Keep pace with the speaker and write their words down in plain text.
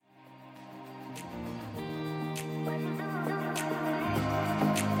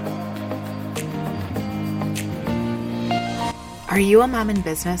Are you a mom in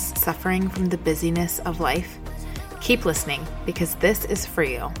business suffering from the busyness of life? Keep listening because this is for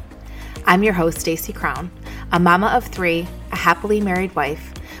you. I'm your host, Stacey Crown, a mama of 3, a happily married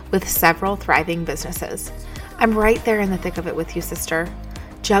wife with several thriving businesses. I'm right there in the thick of it with you, sister.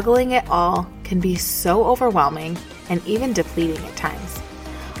 Juggling it all can be so overwhelming and even depleting at times.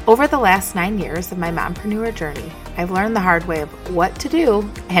 Over the last 9 years of my mompreneur journey, I've learned the hard way of what to do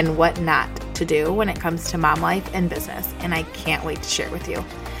and what not to do when it comes to mom life and business, and I can't wait to share with you.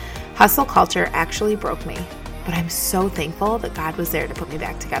 Hustle culture actually broke me, but I'm so thankful that God was there to put me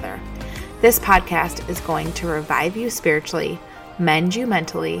back together. This podcast is going to revive you spiritually, mend you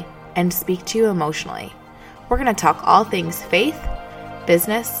mentally, and speak to you emotionally. We're going to talk all things faith,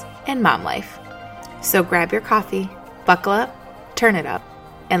 business, and mom life. So grab your coffee, buckle up, turn it up,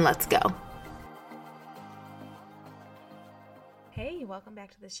 and let's go. Hey, welcome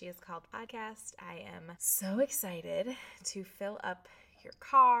back to the She Is Called podcast. I am so excited to fill up your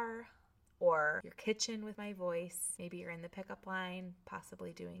car or your kitchen with my voice. Maybe you're in the pickup line,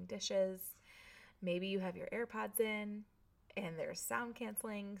 possibly doing dishes. Maybe you have your AirPods in and there's sound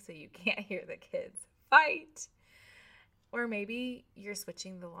canceling so you can't hear the kids fight. Or maybe you're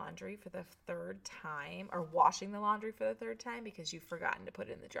switching the laundry for the 3rd time or washing the laundry for the 3rd time because you've forgotten to put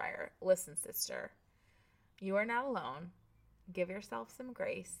it in the dryer. Listen, sister, you are not alone. Give yourself some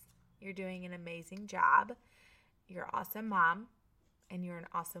grace. You're doing an amazing job. You're an awesome mom and you're an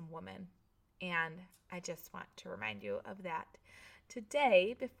awesome woman. And I just want to remind you of that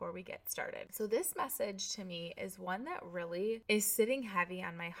today before we get started. So this message to me is one that really is sitting heavy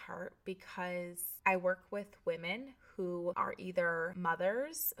on my heart because I work with women who are either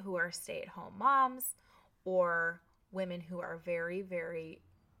mothers who are stay-at-home moms or women who are very, very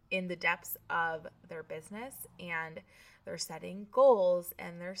in the depths of their business and they're setting goals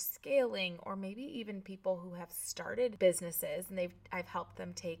and they're scaling, or maybe even people who have started businesses and I've helped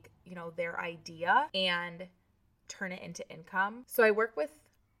them take, their idea and turn it into income. So I work with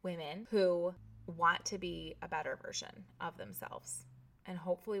women who want to be a better version of themselves and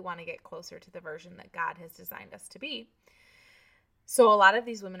hopefully want to get closer to the version that God has designed us to be. So a lot of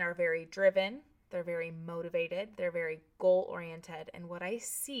these women are very driven. They're very motivated. They're very goal-oriented. And what I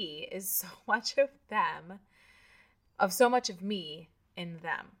see is so much of them, so much of me in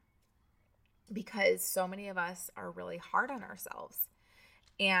them, because so many of us are really hard on ourselves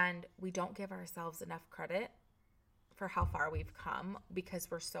and we don't give ourselves enough credit for how far we've come because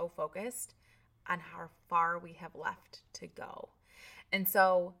we're so focused on how far we have left to go. And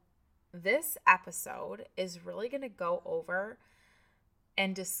so this episode is really going to go over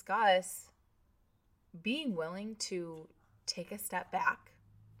and discuss being willing to take a step back,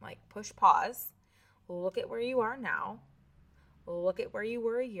 like push pause, look at where you are now, look at where you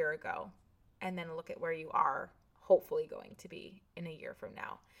were a year ago, and then look at where you are hopefully going to be in a year from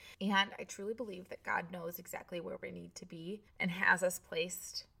now. And I truly believe that God knows exactly where we need to be and has us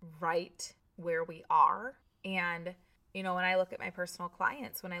placed right where we are. And, when I look at my personal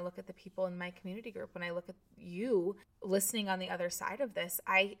clients, when I look at the people in my community group, when I look at you listening on the other side of this,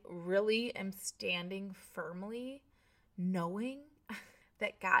 I really am standing firmly knowing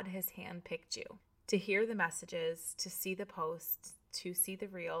that God has handpicked you to hear the messages, to see the posts, to see the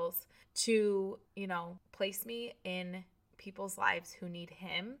reels, to, place me in people's lives who need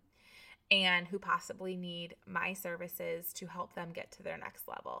Him and who possibly need my services to help them get to their next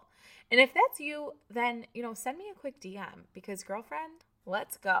level. And if that's you, then, send me a quick DM because, girlfriend,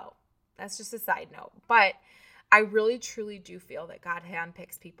 let's go. That's just a side note. But I really, truly do feel that God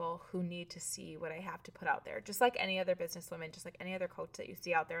handpicks people who need to see what I have to put out there. Just like any other businesswoman, just like any other coach that you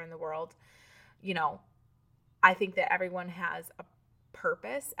see out there in the world, I think that everyone has a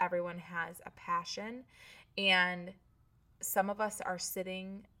purpose. Everyone has a passion. And some of us are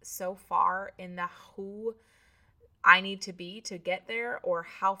sitting so far in the who I need to be to get there or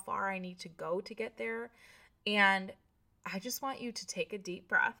how far I need to go to get there. And I just want you to take a deep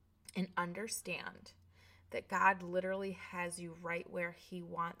breath and understand that God literally has you right where He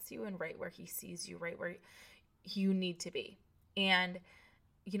wants you and right where He sees you, right where you need to be. And,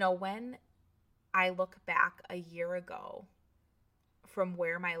 when I look back a year ago from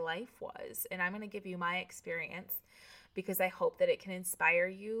where my life was, and I'm going to give you my experience because I hope that it can inspire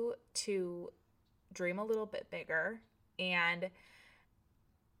you to dream a little bit bigger and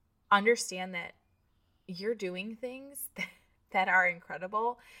understand that you're doing things that are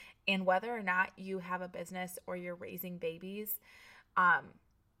incredible. And whether or not you have a business or you're raising babies,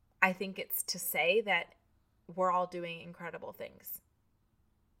 I think it's to say that we're all doing incredible things.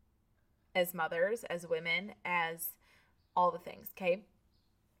 as mothers, as women, as all the things, okay?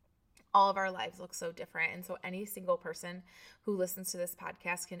 All of our lives look so different. And so any single person who listens to this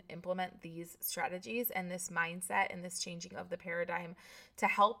podcast can implement these strategies and this mindset and this changing of the paradigm to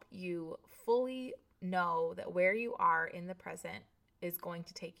help you fully know that where you are in the present is going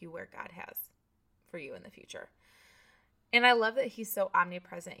to take you where God has for you in the future. And I love that he's so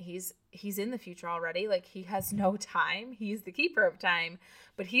omnipresent. He's in the future already. Like, he has no time. He's the keeper of time,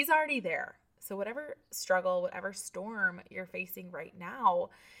 but he's already there. So whatever struggle, whatever storm you're facing right now,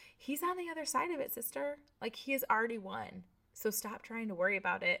 he's on the other side of it, sister. Like, he has already won. So stop trying to worry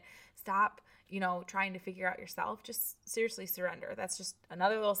about it. Stop, trying to figure out yourself. Just seriously surrender. That's just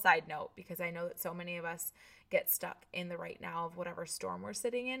another little side note, because I know that so many of us get stuck in the right now of whatever storm we're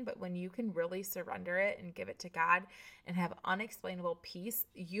sitting in. But when you can really surrender it and give it to God and have unexplainable peace,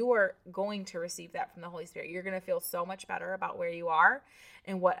 you are going to receive that from the Holy Spirit. You're going to feel so much better about where you are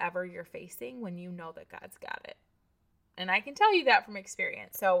and whatever you're facing when you know that God's got it. And I can tell you that from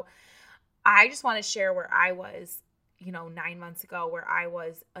experience. So I just want to share where I was, 9 months ago, where I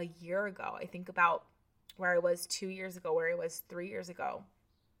was a year ago. I think about where I was 2 years ago, where I was 3 years ago.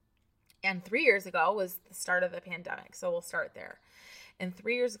 And 3 years ago was the start of the pandemic. So we'll start there. And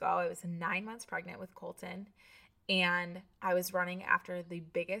 3 years ago, I was 9 months pregnant with Colton. And I was running after the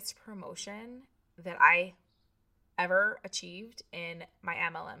biggest promotion that I ever achieved in my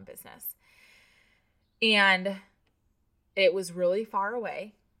MLM business. And it was really far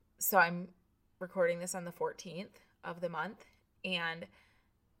away. So I'm recording this on the 14th of the month. And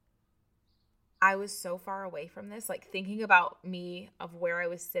I was so far away from this, like thinking about me of where I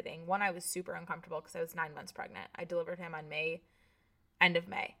was sitting. One, I was super uncomfortable because I was 9 months pregnant. I delivered him on end of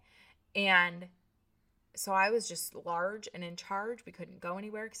May. And so I was just large and in charge. We couldn't go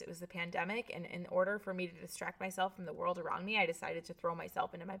anywhere because it was the pandemic. And in order for me to distract myself from the world around me, I decided to throw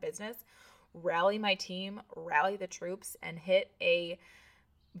myself into my business, rally my team, rally the troops, and hit a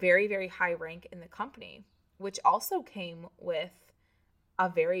very, very high rank in the company, which also came with a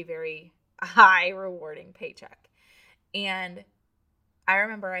very, very high rewarding paycheck. And I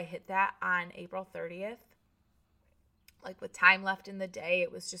remember I hit that on April 30th, like with time left in the day.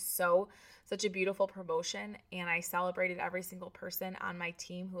 It was just such a beautiful promotion. And I celebrated every single person on my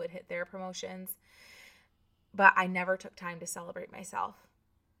team who had hit their promotions, but I never took time to celebrate myself.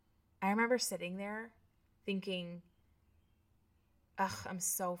 I remember sitting there thinking, I'm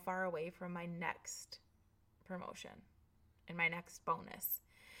so far away from my next promotion and my next bonus.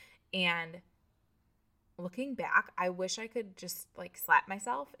 And looking back, I wish I could just like slap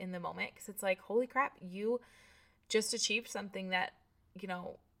myself in the moment, because it's like, holy crap, you just achieved something that,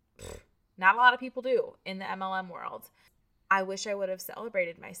 not a lot of people do in the MLM world. I wish I would have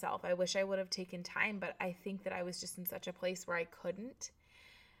celebrated myself. I wish I would have taken time, but I think that I was just in such a place where I couldn't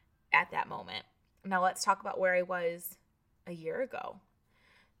at that moment. Now let's talk about where I was a year ago.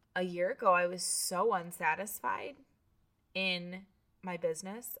 A year ago, I was so unsatisfied in my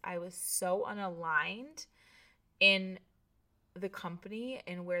business. I was so unaligned in the company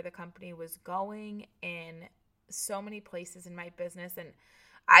and where the company was going in so many places in my business. And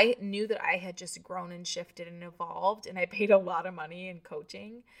I knew that I had just grown and shifted and evolved, and I paid a lot of money in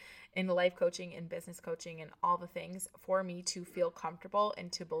coaching, in life coaching and business coaching and all the things for me to feel comfortable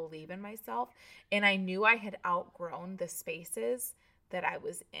and to believe in myself. And I knew I had outgrown the spaces that I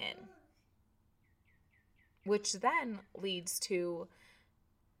was in, which then leads to,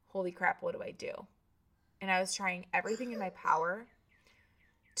 holy crap, what do I do? And I was trying everything in my power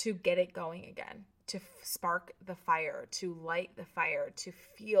to get it going again, to spark the fire, to light the fire, to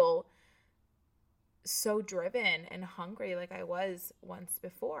feel so driven and hungry like I was once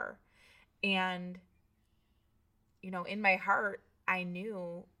before. And, in my heart, I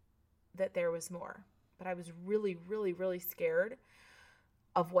knew that there was more, but I was really, really, really scared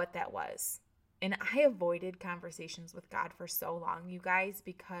of what that was. And I avoided conversations with God for so long, you guys,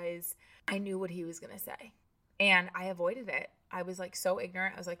 because I knew what he was going to say. And I avoided it. I was like so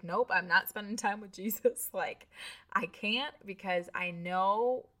ignorant. I was like, nope, I'm not spending time with Jesus. Like, I can't, because I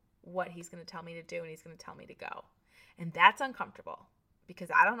know what he's going to tell me to do and he's going to tell me to go. And that's uncomfortable because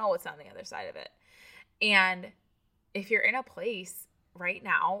I don't know what's on the other side of it. And if you're in a place right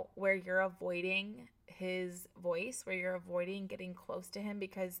now where you're avoiding his voice, where you're avoiding getting close to him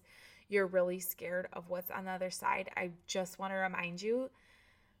because you're really scared of what's on the other side, I just want to remind you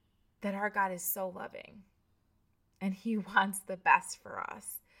that our God is so loving and he wants the best for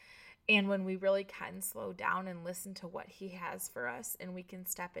us. And when we really can slow down and listen to what he has for us, and we can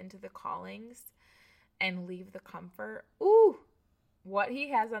step into the callings and leave the comfort, what he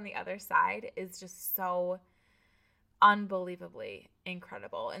has on the other side is just so unbelievably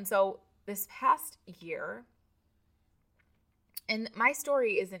incredible. And so this past year, and my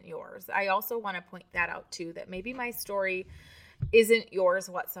story isn't yours. I also want to point that out too, that maybe my story isn't yours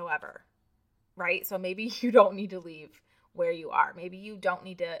whatsoever, right? So maybe you don't need to leave where you are. Maybe you don't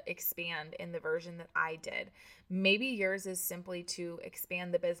need to expand in the version that I did. Maybe yours is simply to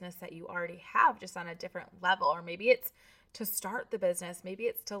expand the business that you already have just on a different level. Or maybe it's to start the business. Maybe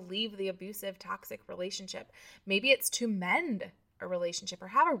it's to leave the abusive, toxic relationship. Maybe it's to mend a relationship or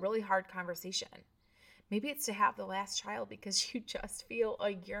have a really hard conversation. Maybe it's to have the last child because you just feel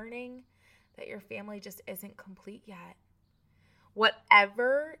a yearning that your family just isn't complete yet.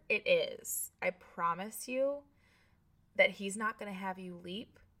 Whatever it is, I promise you that he's not going to have you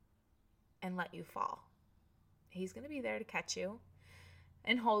leap and let you fall. He's going to be there to catch you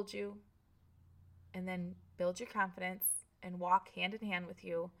and hold you and then build your confidence and walk hand in hand with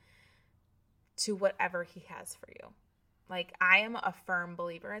you to whatever he has for you. Like, I am a firm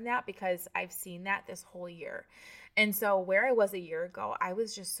believer in that because I've seen that this whole year. And so where I was a year ago, I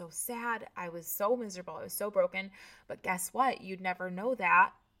was just so sad. I was so miserable. I was so broken. But guess what? You'd never know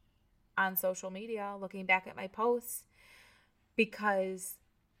that on social media, looking back at my posts, because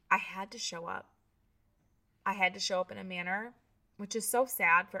I had to show up. I had to show up in a manner, which is so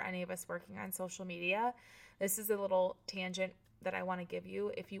sad for any of us working on social media. This is a little tangent that I want to give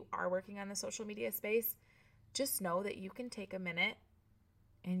you. If you are working on the social media space, just know that you can take a minute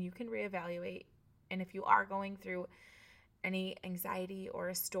and you can reevaluate. And if you are going through any anxiety or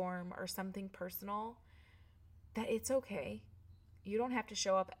a storm or something personal, that it's okay. You don't have to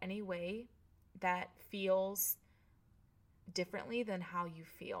show up any way that feels differently than how you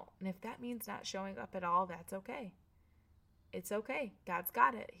feel. And if that means not showing up at all, that's okay. It's okay. God's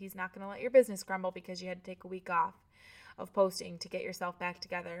got it. He's not going to let your business crumble because you had to take a week off of posting to get yourself back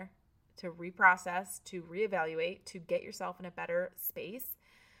together, to reprocess, to reevaluate, to get yourself in a better space.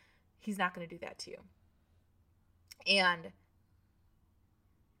 He's not going to do that to you. And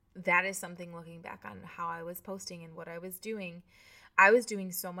that is something, looking back on how I was posting and what I was doing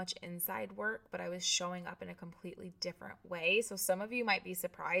so much inside work, but I was showing up in a completely different way. So some of you might be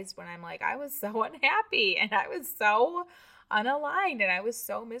surprised when I'm like, I was so unhappy and I was so unaligned and I was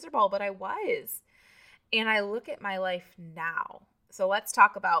so miserable, but I was. And I look at my life now. So let's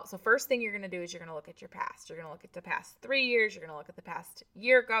talk about, so first thing you're going to do is you're going to look at your past. You're going to look at the past 3 years. You're going to look at the past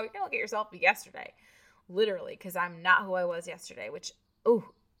year ago. You're going to look at yourself yesterday, literally, because I'm not who I was yesterday, which,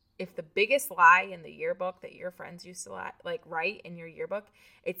 if the biggest lie in the yearbook that your friends used to write in your yearbook,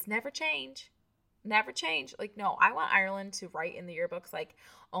 it's never change. Never change. Like, no, I want Ireland to write in the yearbooks, like,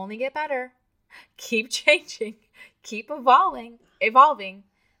 only get better, keep changing, keep evolving,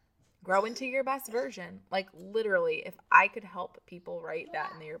 grow into your best version. Like, literally, if I could help people write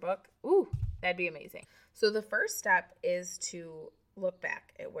that in the yearbook, that'd be amazing. So the first step is to look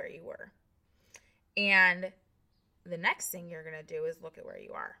back at where you were. And the next thing you're going to do is look at where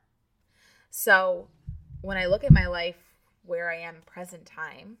you are. So when I look at my life, where I am present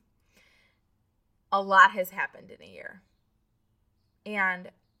time, a lot has happened in a year.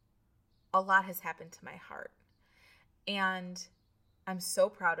 And a lot has happened to my heart. And I'm so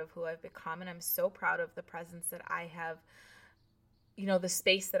proud of who I've become. And I'm so proud of the presence that I have, the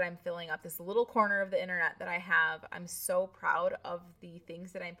space that I'm filling up, this little corner of the internet that I have. I'm so proud of the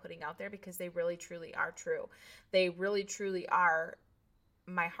things that I'm putting out there because they really, truly are true. They really, truly are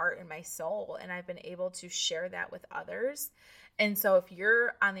my heart and my soul. And I've been able to share that with others. And so if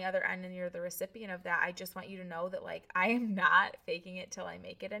you're on the other end and you're the recipient of that, I just want you to know that, like, I am not faking it till I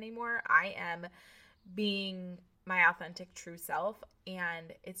make it anymore. I am being my authentic, true self.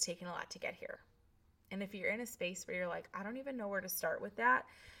 And it's taken a lot to get here. And if you're in a space where you're like, I don't even know where to start with that,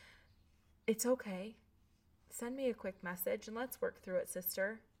 it's okay. Send me a quick message and let's work through it,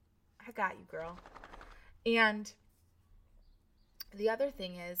 sister. I got you, girl. And the other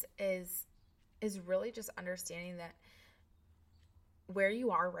thing is really just understanding that where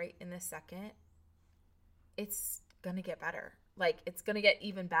you are right in this second, it's going to get better. Like, it's going to get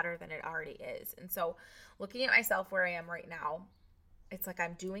even better than it already is. And so looking at myself where I am right now, it's like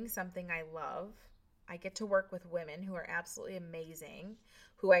I'm doing something I love. I get to work with women who are absolutely amazing,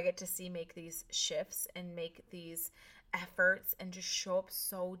 who I get to see make these shifts and make these efforts and just show up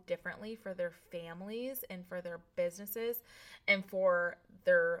so differently for their families and for their businesses and for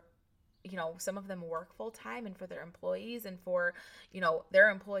their, some of them work full time, and for their employees and for, their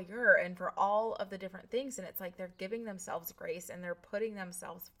employer and for all of the different things. And it's like they're giving themselves grace and they're putting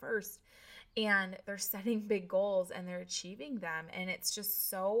themselves first and they're setting big goals and they're achieving them. And it's just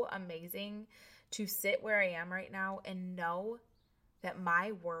so amazing to sit where I am right now and know that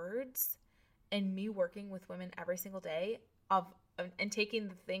my words and me working with women every single day of and taking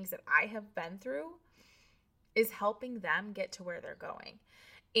the things that I have been through is helping them get to where they're going.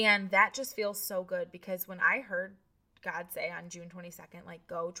 And that just feels so good, because when I heard God say on June 22nd, like,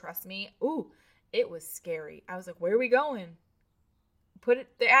 go, trust me, it was scary. I was like, where are we going? Put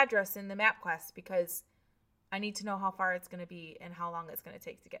the address in the map quest, because I need to know how far it's going to be and how long it's going to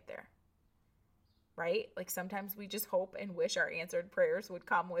take to get there. Right? Like, sometimes we just hope and wish our answered prayers would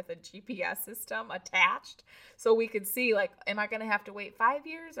come with a GPS system attached, so we could see, like, am I going to have to wait 5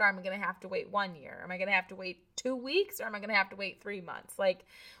 years, or am I going to have to wait 1 year? Am I going to have to wait 2 weeks, or am I going to have to wait 3 months? Like,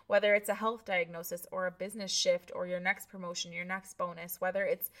 whether it's a health diagnosis or a business shift or your next promotion, your next bonus, whether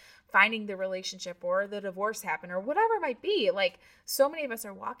it's finding the relationship or the divorce happen or whatever it might be. Like, so many of us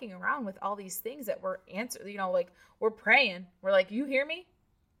are walking around with all these things that we're answering, like, we're praying. We're like, you hear me?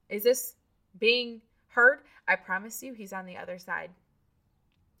 Is this being heard? I promise you, he's on the other side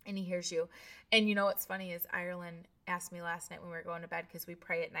and he hears you. And you know what's funny is Ireland asked me last night when we were going to bed, because we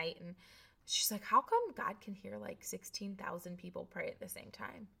pray at night, and she's like, how come God can hear like 16,000 people pray at the same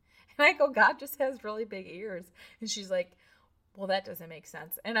time? And I go, God just has really big ears. And she's like, well, that doesn't make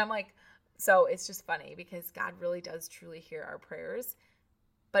sense. And I'm like, so it's just funny, because God really does truly hear our prayers,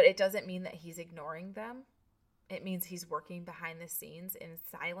 but it doesn't mean that he's ignoring them. It means he's working behind the scenes in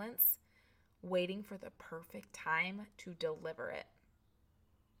silence, waiting for the perfect time to deliver it.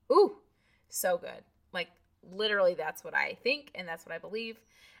 Ooh, so good. Like, literally, that's what I think, and that's what I believe,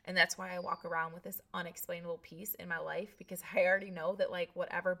 and that's why I walk around with this unexplainable peace in my life, because I already know that, like,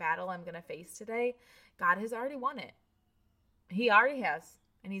 whatever battle I'm going to face today, God has already won it. He already has,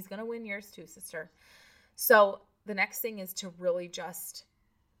 and he's going to win yours too, sister. So the next thing is to really just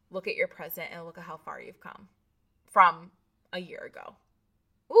look at your present and look at how far you've come from a year ago.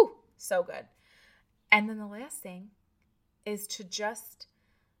 Ooh, so good. And then the last thing is to just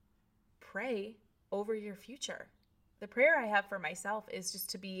pray over your future. The prayer I have for myself is just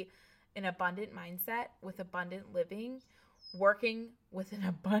to be an abundant mindset with abundant living, working with an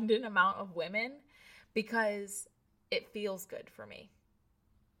abundant amount of women, because it feels good for me.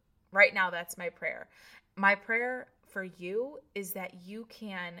 Right now, that's my prayer. My prayer for you is that you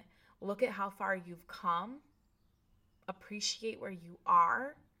can look at how far you've come, appreciate where you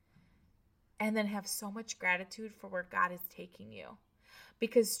are, and then have so much gratitude for where God is taking you.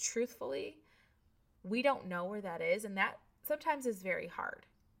 Because truthfully, we don't know where that is, and that sometimes is very hard.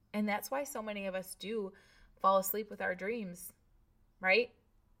 And that's why so many of us do fall asleep with our dreams, right?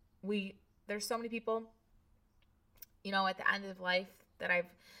 There's so many people, at the end of life that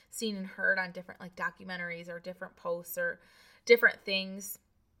I've seen and heard on different like documentaries or different posts or different things.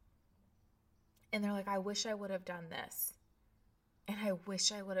 And they're like, I wish I would have done this. And I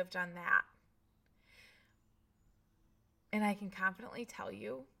wish I would have done that. And I can confidently tell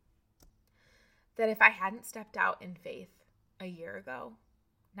you that if I hadn't stepped out in faith a year ago,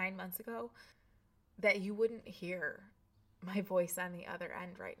 9 months ago, that you wouldn't hear my voice on the other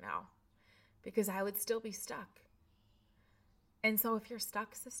end right now, because I would still be stuck. And so if you're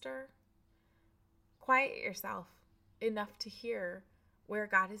stuck, sister, quiet yourself enough to hear where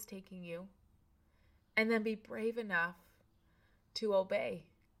God is taking you, and then be brave enough to obey,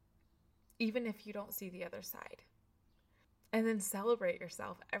 even if you don't see the other side. And then celebrate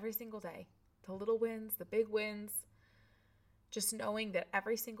yourself every single day. The little wins, the big wins. Just knowing that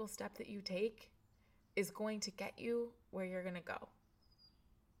every single step that you take is going to get you where you're going to go.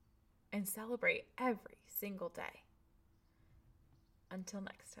 And celebrate every single day. Until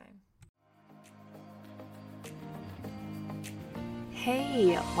next time.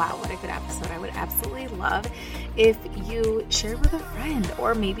 Hey, wow, what a good episode. I would absolutely love if you shared with a friend,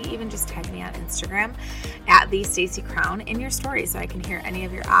 or maybe even just tag me on Instagram at the Stacey Crown in your story, so I can hear any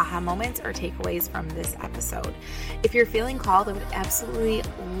of your aha moments or takeaways from this episode. If you're feeling called, I would absolutely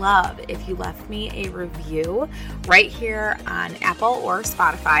love if you left me a review right here on Apple or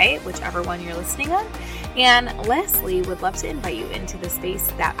Spotify, whichever one you're listening on. And lastly, would love to invite you into the space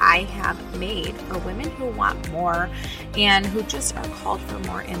that I have made for women who want more and who just are called for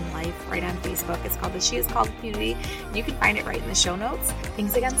more in life, right on Facebook. It's called the She Is Called Community. You can find it right in the show notes.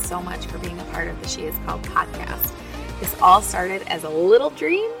 Thanks again so much for being a part of the She Is Called podcast. This all started as a little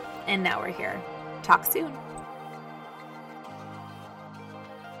dream, and now we're here. Talk soon.